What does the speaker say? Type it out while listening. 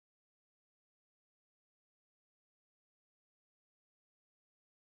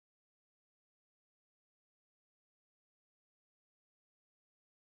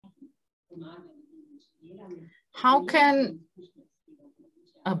How can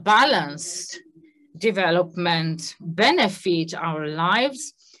a balanced development benefit our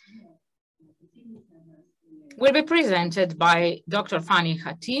lives? Will be presented by Dr. Fani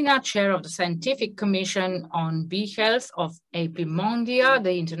Hatjina, Chair of the Scientific Commission on Bee Health of APIMONDIA,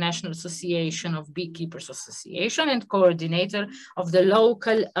 the International Association of Beekeepers Association, and coordinator of the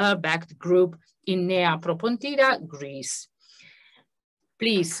local herb-backed group in Propontida, Greece.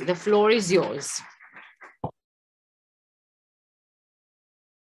 Please, the floor is yours.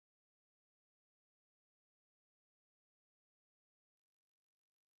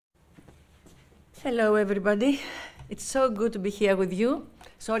 Hello, everybody. It's so good to be here with you.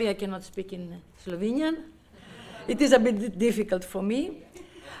 Sorry, I cannot speak in Slovenian. It is a bit difficult for me.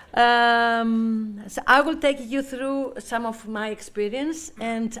 So I will take you through some of my experience,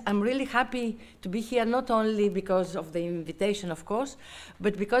 and I'm really happy to be here, not only because of the invitation, of course,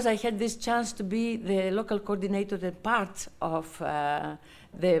 but because I had this chance to be the local coordinator and part of the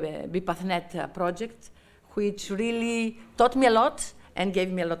BPathNet project, which really taught me a lot and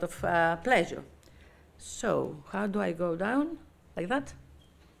gave me a lot of pleasure. So, how do I go down? Like that?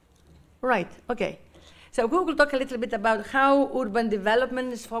 Right, okay. So we will talk a little bit about how urban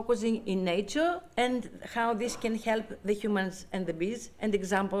development is focusing in nature and how this can help the humans and the bees, and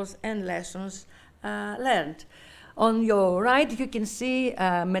examples and lessons learned. On your right, you can see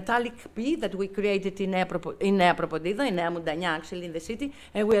a metallic bee that we created in Propontida, in APIMONDIA, actually, in the city,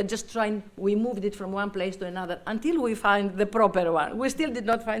 and we are just trying, we moved it from one place to another until we find the proper one. We still did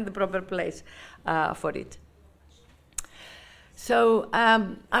not find the proper place for it. So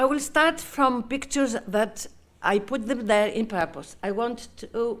I will start from pictures that I put them there in purpose. I want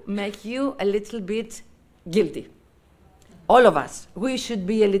to make you a little bit guilty. All of us, we should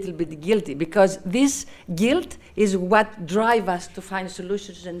be a little bit guilty, because this guilt is what drives us to find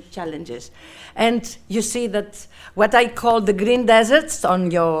solutions and challenges. And you see that what I call the green deserts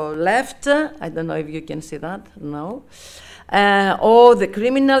on your left, I don't know if you can see that, no. Or the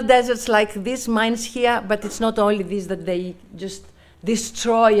criminal deserts like these mines here, but it's not only this that they just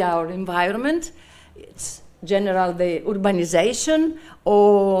destroy our environment. It's general the urbanization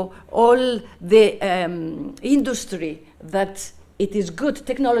or all the industry that it is good,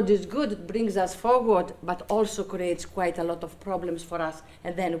 technology is good, it brings us forward, but also creates quite a lot of problems for us,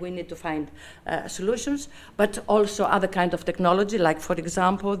 and then we need to find solutions. But also other kind of technology, like for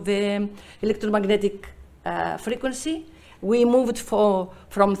example the electromagnetic frequency. We moved from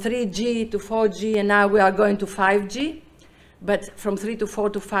 3G to 4G, and now we are going to 5G. But from 3 to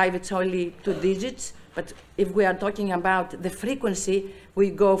 4 to 5, it's only 2 digits. But if we are talking about the frequency, we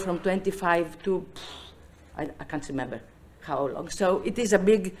go from 25 to, I can't remember how long. So it is a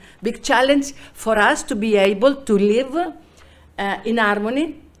big, big challenge for us to be able to live in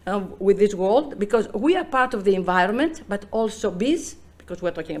harmony with this world, because we are part of the environment, but also bees, because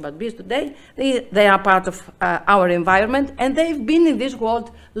we're talking about bees today, they are part of our environment, and they've been in this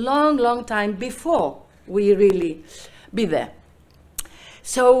world long, long time before we really be there.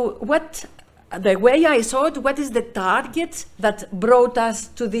 So the way I saw it, what is the target that brought us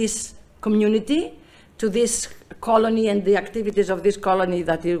to this community, to this colony and the activities of this colony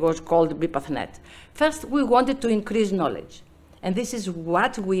that it was called BPathNet? First, we wanted to increase knowledge, and this is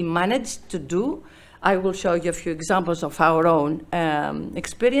what we managed to do. I will show you a few examples of our own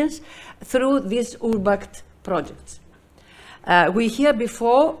experience through these urbact projects. We heard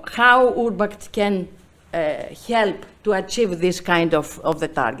before how urbact can help to achieve this kind of the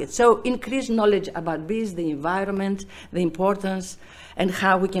target. So increase knowledge about bees, the environment, the importance, and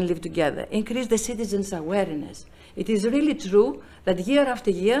how we can live together. Increase the citizens' awareness. It is really true that year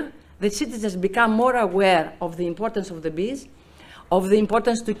after year, the citizens become more aware of the importance of the bees, of the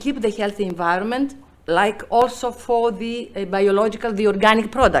importance to keep the healthy environment, like also for the biological, the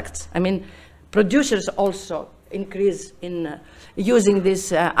organic products. I mean, producers also increase in using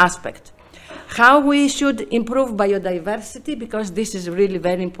this aspect. How we should improve biodiversity, because this is really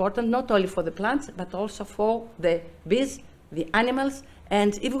very important, not only for the plants, but also for the bees, the animals.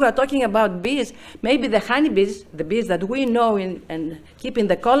 And if we are talking about bees, maybe the honeybees, the bees that we know and keep in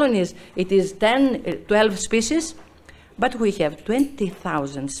the colonies, it is 10, 12 species, but we have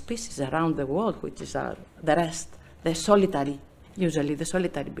 20,000 species around the world, which is the rest, the solitary, usually the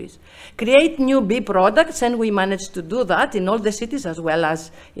solitary bees. Create new bee products, and we managed to do that in all the cities as well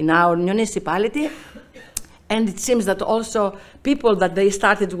as in our municipality. And it seems that also people that they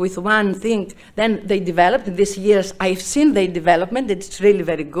started with one thing, then they developed. In these years, I've seen their development. It's really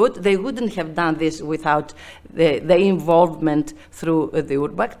very good. They wouldn't have done this without the involvement through the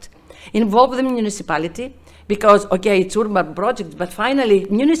urbact. Involve the municipality, because, okay, it's urban projects, but finally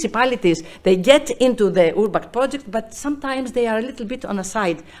municipalities, they get into the urban project, but sometimes they are a little bit on the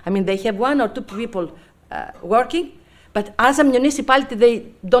side. I mean, they have 1 or 2 people working, but as a municipality, they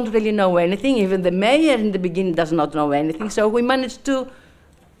don't really know anything. Even the mayor in the beginning does not know anything. So we managed to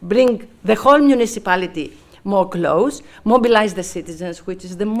bring the whole municipality more close, mobilize the citizens, which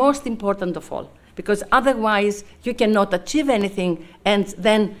is the most important of all, because otherwise you cannot achieve anything, and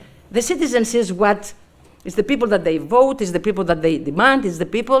then the citizens is what is the people that they vote, is the people that they demand, is the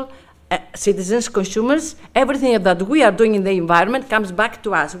people, citizens, consumers. Everything that we are doing in the environment comes back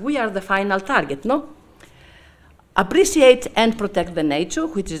to us. We are the final target, no? Appreciate and protect the nature,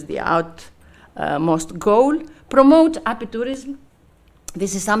 which is the outmost goal. Promote apitourism.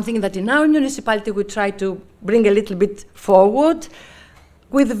 This is something that in our municipality we try to bring a little bit forward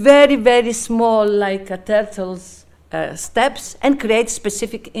with very, very small, like turtles, steps, and create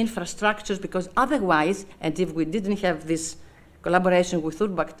specific infrastructures, because otherwise, and if we didn't have this collaboration with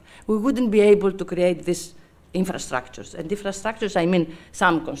Urbact, we wouldn't be able to create these infrastructures. And infrastructures, I mean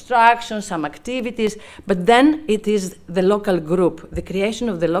some construction, some activities, but then it is the local group, the creation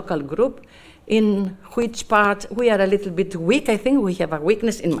of the local group, in which part we are a little bit weak. I think we have a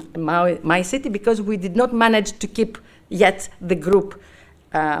weakness in my city, because we did not manage to keep yet the group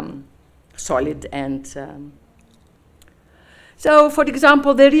solid. And so, for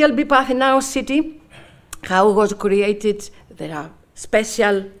example, the real bee path in our city, how it was created, there are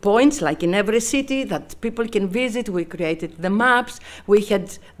special points, like in every city, that people can visit. We created the maps. We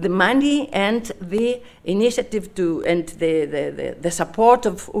had the money and the initiative to, and the support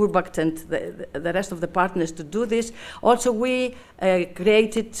of Urbact and the rest of the partners to do this. Also, we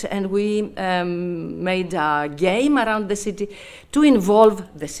created and we made a game around the city to involve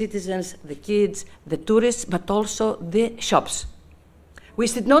the citizens, the kids, the tourists, but also the shops. We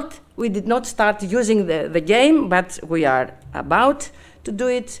did not start using the game, but we are about to do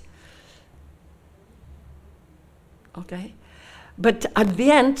it. Okay. But at the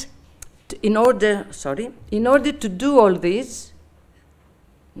end, in order to do all this,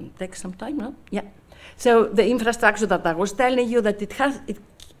 take some time, no? Yeah. So the infrastructure that I was telling you, that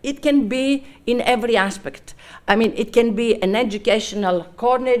it can be in every aspect. I mean, it can be an educational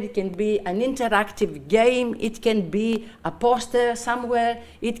corner, it can be an interactive game, it can be a poster somewhere,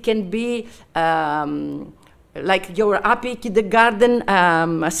 it can be like your API kindergarten,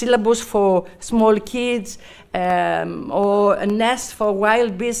 a syllabus for small kids, or a nest for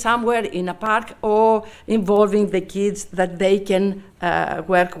wild bees somewhere in a park, or involving the kids that they can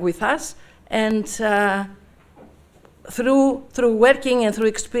work with us. And through working and through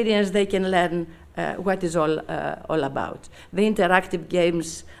experience, they can learn what is all about. The interactive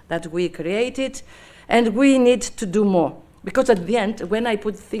games that we created, and we need to do more. Because at the end, when I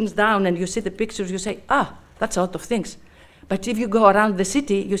put things down and you see the pictures, you say, ah, that's a lot of things. But if you go around the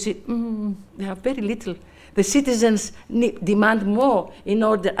city, you see, they have very little. The citizens demand more in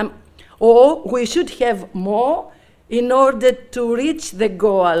order, or we should have more in order to reach the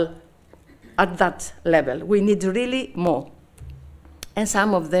goal at that level. We need really more. And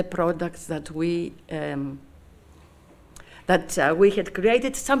some of the products that we had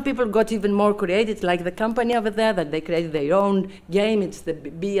created, some people got even more creative, like the company over there, that they created their own game. It's the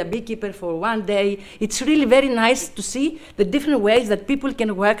Be a Beekeeper for one day. It's really very nice to see the different ways that people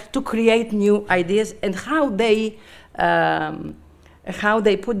can work to create new ideas and how they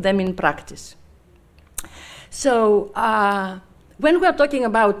put them in practice. So when we are talking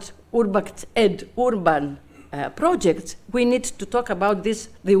about Urbact Ed urban projects, we need to talk about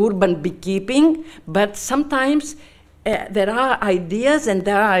the urban beekeeping, but sometimes there are ideas and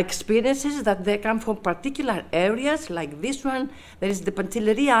there are experiences that they come from particular areas, like this one. There is the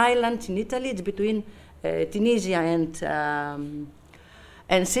Pantelleria Island in Italy. It's between Tunisia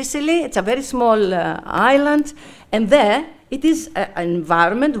and Sicily. It's a very small island, and there it is an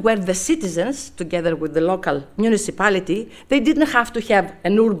environment where the citizens, together with the local municipality, they didn't have to have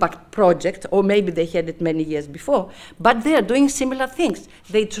an Urbact project, or maybe they had it many years before, but they are doing similar things.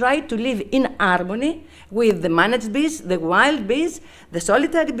 They try to live in harmony with the managed bees, the wild bees, the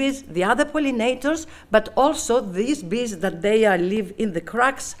solitary bees, the other pollinators, but also these bees that they live in the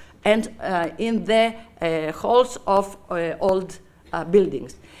cracks and in the halls of old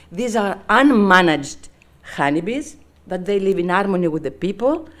buildings. These are unmanaged honeybees, that they live in harmony with the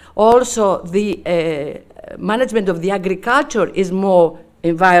people. Also, the management of the agriculture is more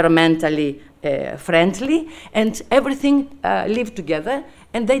environmentally friendly, and everything live together.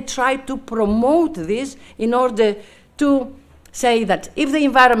 And they try to promote this in order to say that if the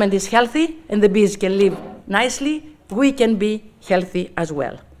environment is healthy and the bees can live nicely, we can be healthy as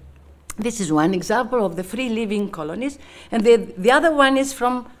well. This is one example of the free living colonies. And the other one is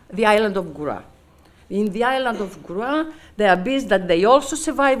from the island of Goura. In the island of Goura, there are bees that they also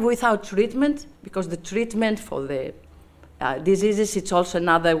survive without treatment, because the treatment for the diseases, it's also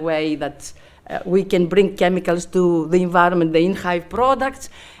another way that we can bring chemicals to the environment, the in-hive products,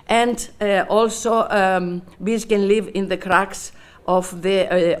 and also bees can live in the cracks of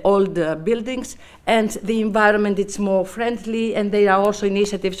the old buildings, and the environment is more friendly, and there are also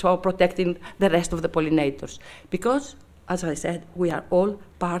initiatives for protecting the rest of the pollinators. Because, as I said, we are all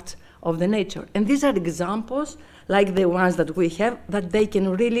part of the nature. And these are examples, like the ones that we have, that they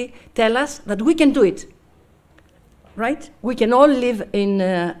can really tell us that we can do it, right? We can all live in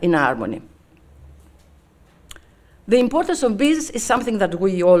harmony. The importance of bees is something that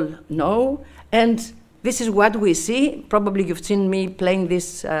we all know, and this is what we see. Probably you've seen me playing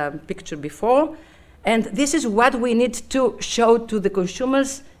this picture before. And this is what we need to show to the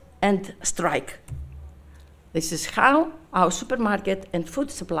consumers and strike. This is how our supermarket and food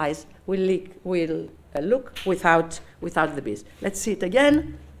supplies will look without the bees. Let's see it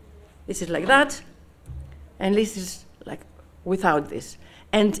again. This is like that. And this is like without this.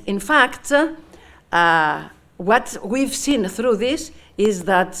 And in fact, what we've seen through this is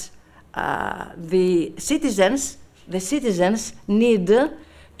that the citizens need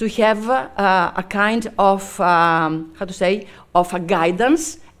to have a kind of, of a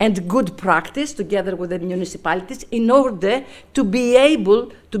guidance and good practice together with the municipalities in order to be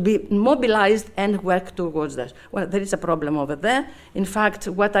able to be mobilized and work towards that. Well, there is a problem over there. In fact,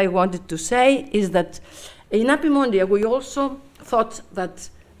 what I wanted to say is that in APIMONDIA, we also thought that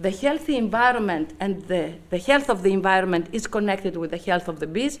the healthy environment and the health of the environment is connected with the health of the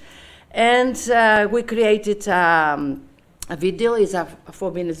bees. And we created a video. It's a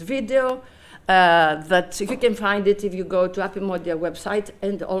 4-minute video that you can find it if you go to APIMONDIA website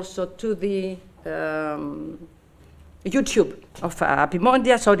and also to the YouTube of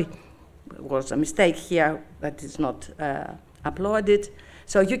APIMONDIA. Sorry, there was a mistake here that is not uploaded.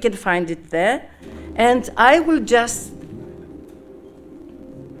 So you can find it there. And I will just,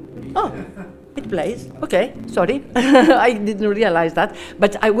 oh, it plays. Okay, sorry. I didn't realize that.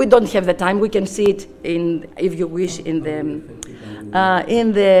 But we don't have the time. We can see it, if you wish, in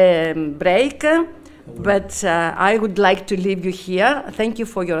the break. But I would like to leave you here. Thank you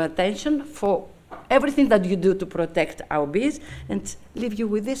for your attention, for everything that you do to protect our bees, and leave you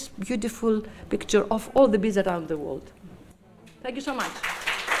with this beautiful picture of all the bees around the world. Thank you so much.